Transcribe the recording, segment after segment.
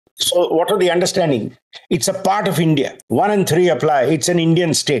So what are the understanding? It's a part of India. 1 and 3 apply. It's an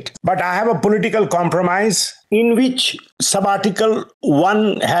Indian state. But I have a political compromise in which subarticle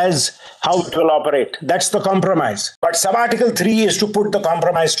 1 has how it will operate. That's the compromise. But subarticle 3 is to put the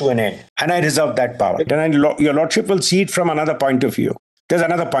compromise to an end. And I reserve that power. Then your lordship will see it from another point of view. There's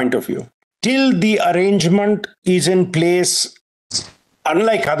another point of view. Till the arrangement is in place,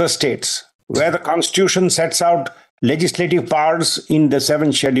 unlike other states, where the constitution sets out legislative powers in the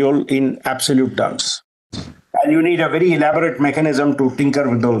 7th schedule in absolute terms. And you need a very elaborate mechanism to tinker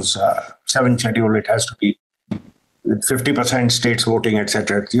with those 7th schedule. It has to be with 50% states voting,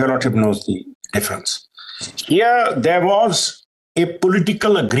 etc. Your lordship knows the difference. Here, there was a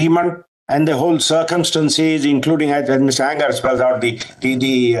political agreement and the whole circumstances, including, as Mr. Anger spells out,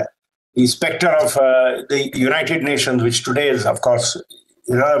 the specter of the United Nations, which today is, of course,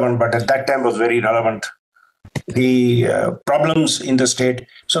 irrelevant, but at that time was very relevant. The problems in the state.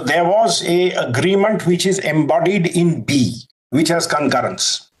 So there was a agreement which is embodied in B, which has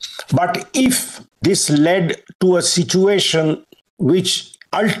concurrence. But if this led to a situation which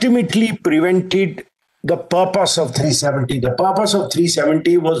ultimately prevented the purpose of 370, the purpose of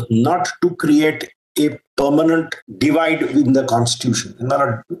 370 was not to create a permanent divide in the constitution.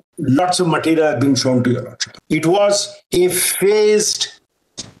 Lots of material has been shown to your lordship. It was a phased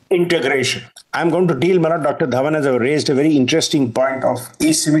integration. I'm going to deal, Dr. Dhawan has raised a very interesting point of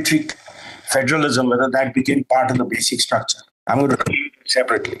asymmetric federalism, whether that became part of the basic structure. I'm going to deal it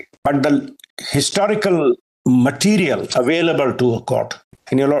separately. But the historical material available to a court,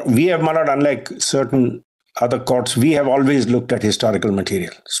 we have, unlike certain other courts, we have always looked at historical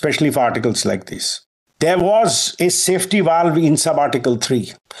material, especially for articles like this. There was a safety valve in subarticle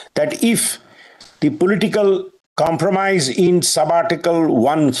 3 that if the political compromise in subarticle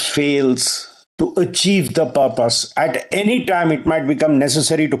 1 fails to achieve the purpose, at any time it might become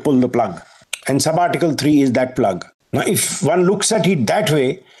necessary to pull the plug. And subarticle 3 is that plug. Now, if one looks at it that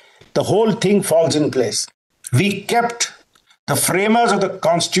way, the whole thing falls in place. The framers of the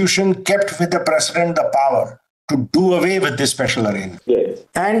constitution kept with the president the power to do away with this special arrangement. Yes.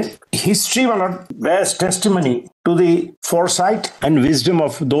 And history bears testimony to the foresight and wisdom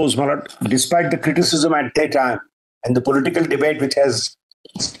of those, despite the criticism at that time and the political debate which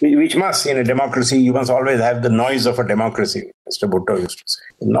must, in a democracy, you must always have the noise of a democracy, Mr. Bhutto used to say.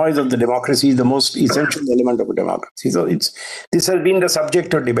 The noise of the democracy is the most essential element of a democracy. So this has been the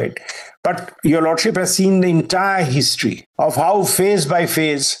subject of debate. But your lordship has seen the entire history of how phase by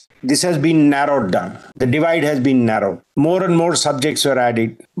phase this has been narrowed down. The divide has been narrowed. More and more subjects were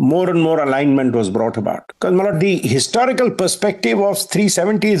added. More and more alignment was brought about. Because the historical perspective of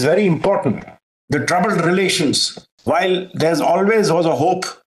 370 is very important. The troubled relations. While there's always was a hope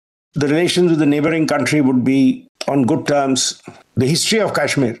the relations with the neighboring country would be on good terms, the history of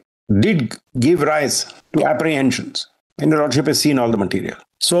Kashmir did give rise to apprehensions. And the lordship has seen all the material.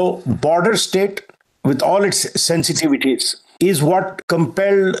 So border state, with all its sensitivities, is what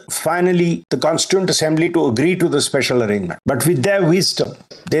compelled finally the Constituent Assembly to agree to the special arrangement. But with their wisdom,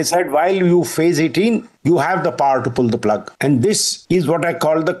 they said, while you phase 18, you have the power to pull the plug. And this is what I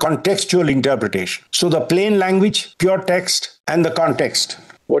call the contextual interpretation. So the plain language, pure text, and the context.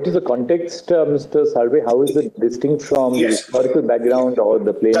 What is the context, Mr. Salve? How is it distinct from the historical background or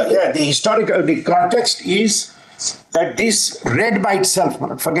the plain text? The context is that this read by itself,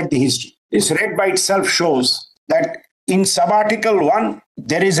 forget the history, this read by itself shows that in subarticle 1,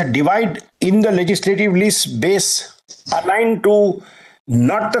 there is a divide in the legislative list base aligned to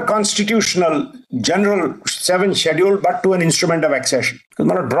not the constitutional general 7th schedule, but to an instrument of accession.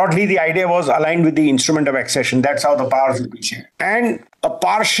 Broadly, the idea was aligned with the instrument of accession. That's how the powers will be shared. And a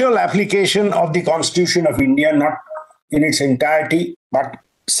partial application of the Constitution of India, not in its entirety, but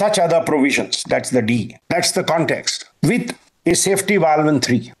such other provisions. That's the D. That's the context. With a safety valve in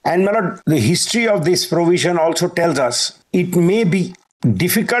 3. And the history of this provision also tells us it may be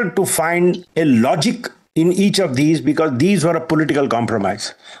difficult to find a logic in each of these because these were a political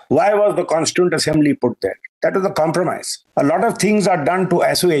compromise. Why was the Constituent Assembly put there? That was a compromise. A lot of things are done to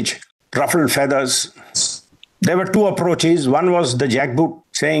assuage ruffled feathers. There were two approaches. One was the jackboot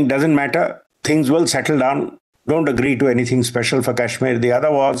saying, doesn't matter, things will settle down. Don't agree to anything special for Kashmir. The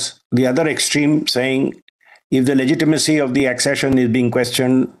other was the other extreme saying, if the legitimacy of the accession is being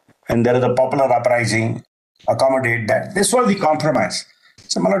questioned and there is a popular uprising, accommodate that. This was the compromise.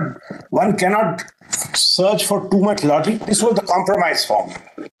 So one cannot search for too much logic. This was the compromise form.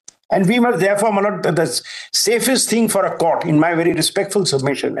 And we must therefore, the safest thing for a court, in my very respectful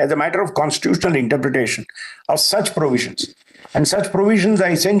submission, as a matter of constitutional interpretation of such provisions, And such provisions are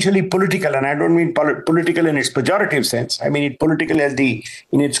essentially political, and I don't mean political in its pejorative sense. I mean it political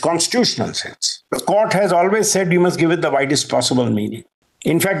in its constitutional sense. The court has always said you must give it the widest possible meaning.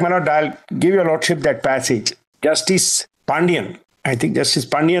 In fact, my lord, I'll give your lordship that passage. Justice Pandian, I think Justice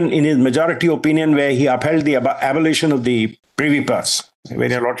Pandian, in his majority opinion, where he upheld the abolition of the privy purse, where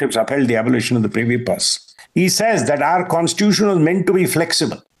your lordships upheld the abolition of the privy purse, he says that our constitution was meant to be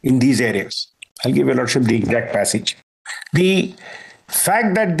flexible in these areas. I'll give your lordship the exact passage. The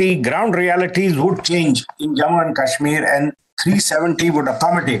fact that the ground realities would change in Jammu and Kashmir and 370 would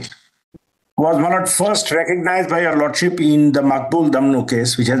accommodate was, my lord, first recognized by your lordship in the Makbul Damno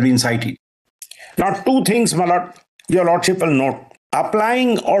case, which has been cited. Now, two things, my lord, your lordship will note.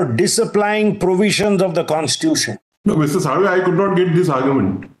 Applying or disapplying provisions of the constitution. No, Mr. Salve, I could not get this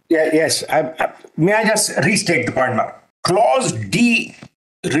argument. Yes. May I just restate the point, my lord? Clause D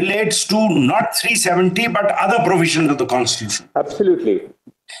relates to not 370 but other provisions of the constitution. Absolutely.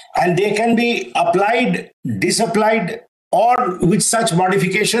 And they can be applied, disapplied, or with such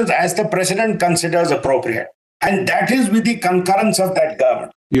modifications as the president considers appropriate. And that is with the concurrence of that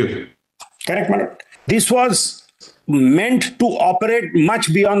government. Yes. Correct, my lord? This was meant to operate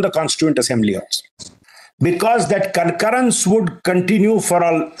much beyond the Constituent Assembly also, because that concurrence would continue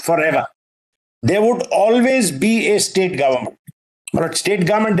forever. There would always be a state government. But state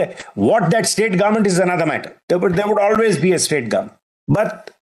government, what that state government is another matter. There would always be a state government.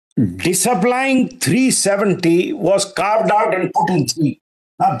 But disapplying 370 was carved out and put in 3.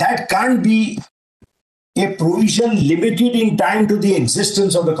 Now that can't be a provision limited in time to the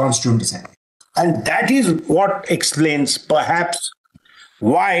existence of the Constituent Assembly. And that is what explains perhaps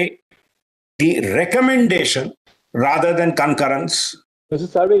why the recommendation rather than concurrence. Mr.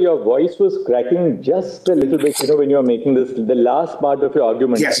 Salve, your voice was cracking just a little bit, when you were making the last part of your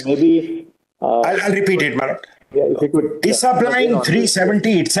argument. Yes. Maybe... I'll repeat it, Marat. Yeah, if you could... Disapplying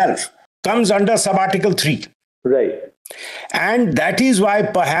 370 itself comes under sub-article 3. Right. And that is why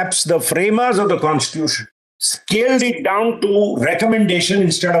perhaps the framers of the Constitution scaled it down to recommendation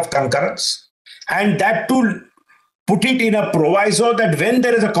instead of concurrence. And that to put it in a proviso that when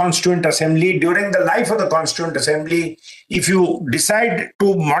there is a Constituent Assembly, during the life of the Constituent Assembly, if you decide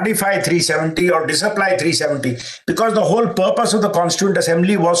to modify 370 or disapply 370, because the whole purpose of the Constituent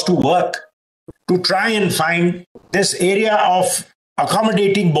Assembly was to work, to try and find this area of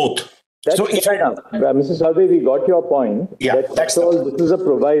accommodating both. That's so if Mr. Salve, we got your point. Yeah, that's all. This is a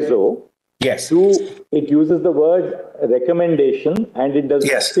proviso. Yes. It uses the word recommendation and it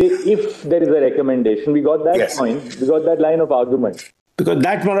doesn't say if there is a recommendation. We got that point. We got that line of argument. Because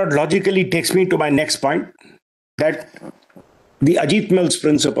that logically takes me to my next point, that the Ajit Mills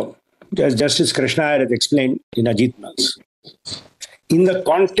principle, as Justice Krishna has explained in Ajit Mills, in the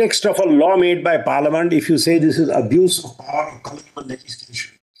context of a law made by Parliament, if you say this is abuse of power or colonial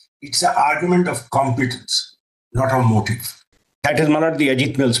legislation, it's an argument of competence, not of motive. That is, Malad, the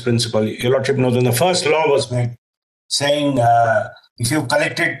Ajit Mills principle. Your Lordship knows when the first law was made, saying if you've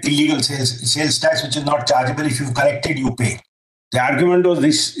collected illegal sales tax, which is not chargeable, if you've collected, you pay. The argument was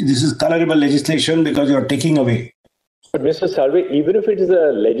this is colorable legislation because you're taking away. But Mr. Salve, even if it is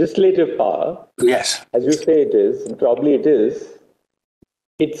a legislative power, yes, as you say it is, and probably it is,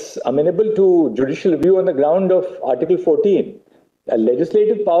 it's amenable to judicial review on the ground of Article 14. A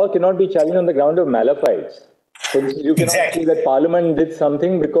legislative power cannot be challenged on the ground of malafides. For instance, you cannot say that Parliament did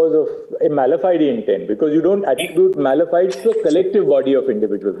something because of a malafide intent, because you don't attribute malafides to a collective body of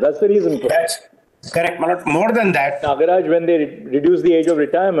individuals. That's the reason for That's correct. More than that, Nagaraj, when they reduced the age of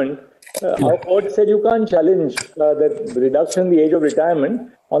retirement, our court said you can't challenge the reduction in the age of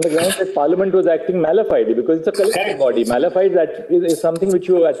retirement on the grounds that Parliament was acting malafide, because it's a collective body. Malafide is something which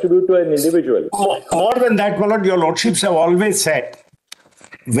you attribute to an individual. More than that, my lord, your lordships have always said,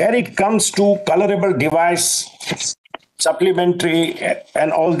 where it comes to colorable device, supplementary,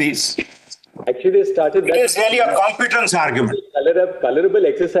 and all these, actually, they started that. It is really a competence argument. Colorable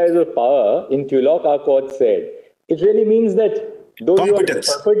exercise of power in Tulloch, our court said, it really means that though you are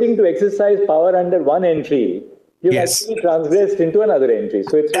purporting to exercise power under one entry, you've actually transgressed into another entry.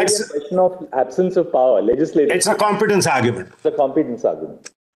 So it's really a question of absence of power, legislative. It's a competence argument. It's a competence argument.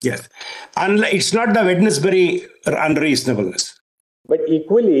 Yes. And it's not the Wednesbury unreasonableness. But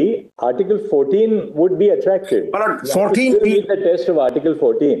equally, Article 14 would be attractive. But 14 meet the test of Article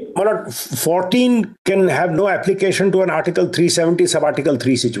 14. But 14 can have no application to an Article 370 sub-Article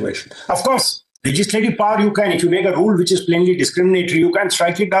 3 situation. Of course, legislative power you can. If you make a rule which is plainly discriminatory, you can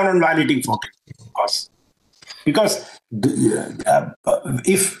strike it down on violating 14. Of course. Because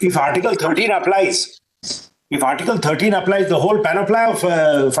if Article 13 applies, the whole panoply of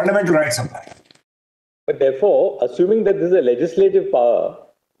fundamental rights apply. But therefore, assuming that this is a legislative power,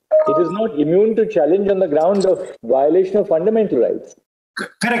 it is not immune to challenge on the ground of violation of fundamental rights.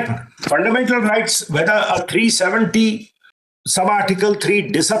 Correct. Fundamental rights, whether a 370 sub-article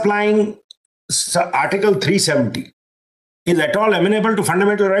 3 disapplying article 370 is at all amenable to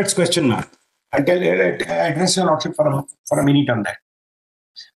fundamental rights, question mark. I'll address your lordship for a minute on that.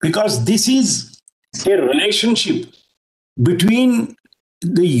 Because this is a relationship between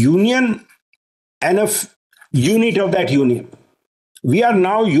the union and a unit of that union. We are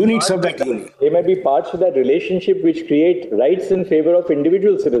now units of that union. There may be parts of that relationship which create rights in favor of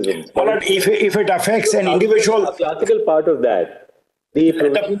individual citizens. But if it affects an individual, a classical part of that, the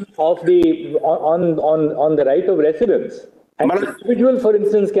provision of the on the right of residence. An individual, for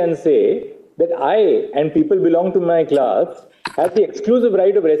instance, can say that I and people belong to my class have the exclusive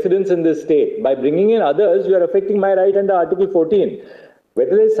right of residence in this state. By bringing in others, you are affecting my right under Article 14.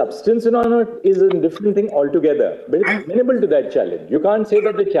 Whether there is substance or not is a different thing altogether. But it's amenable to that challenge. You can't say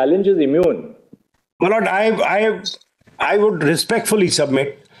that the challenge is immune. My lord, I would respectfully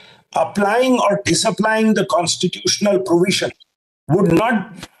submit, applying or disapplying the constitutional provision would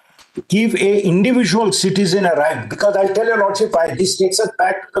not give a individual citizen a right. Because I'll tell your lordship why. This takes us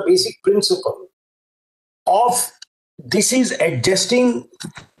back to the basic principle of this is adjusting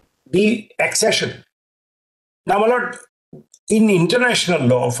the accession. Now, my lord, in international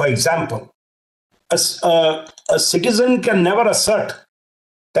law, for example, a citizen can never assert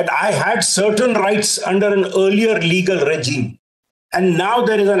that I had certain rights under an earlier legal regime, and now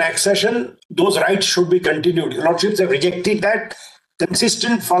there is an accession, those rights should be continued. Your lordships have rejected that,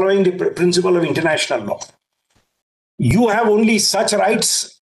 consistent following the principle of international law. You have only such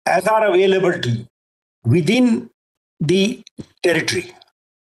rights as are available to you within the territory.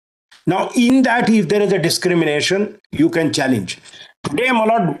 Now, in that, if there is a discrimination, you can challenge. Today, my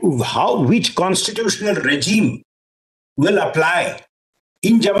lord, which constitutional regime will apply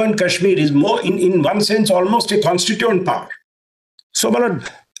in Jammu and Kashmir is more, in one sense, almost a constituent power. So, my lord,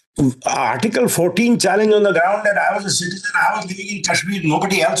 Article 14 challenge on the ground that I was a citizen, I was living in Kashmir,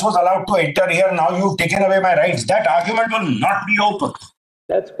 nobody else was allowed to enter here, now you've taken away my rights. That argument will not be open.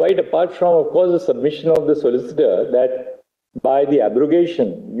 That's quite apart from, of course, the submission of the solicitor that by the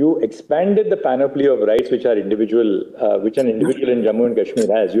abrogation, you expanded the panoply of rights which are individual, which an individual in Jammu and Kashmir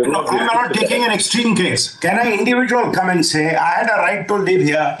has. I'm not taking an extreme case. Can an individual come and say, I had a right to live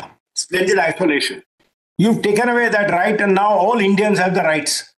here, splendid isolation. You've taken away that right and now all Indians have the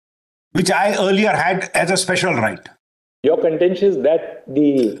rights, which I earlier had as a special right. Your contention is that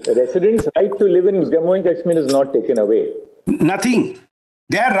the residents' right to live in Jammu and Kashmir is not taken away. Nothing.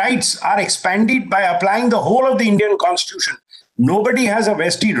 Their rights are expanded by applying the whole of the Indian Constitution. Nobody has a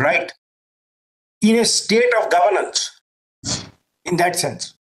vested right in a state of governance in that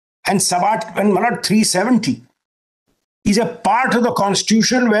sense. And Subart 370 is a part of the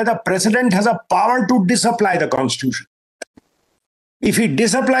Constitution where the president has a power to disapply the Constitution. If he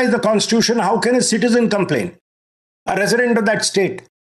disapplies the Constitution, how can a citizen complain? A resident of that state.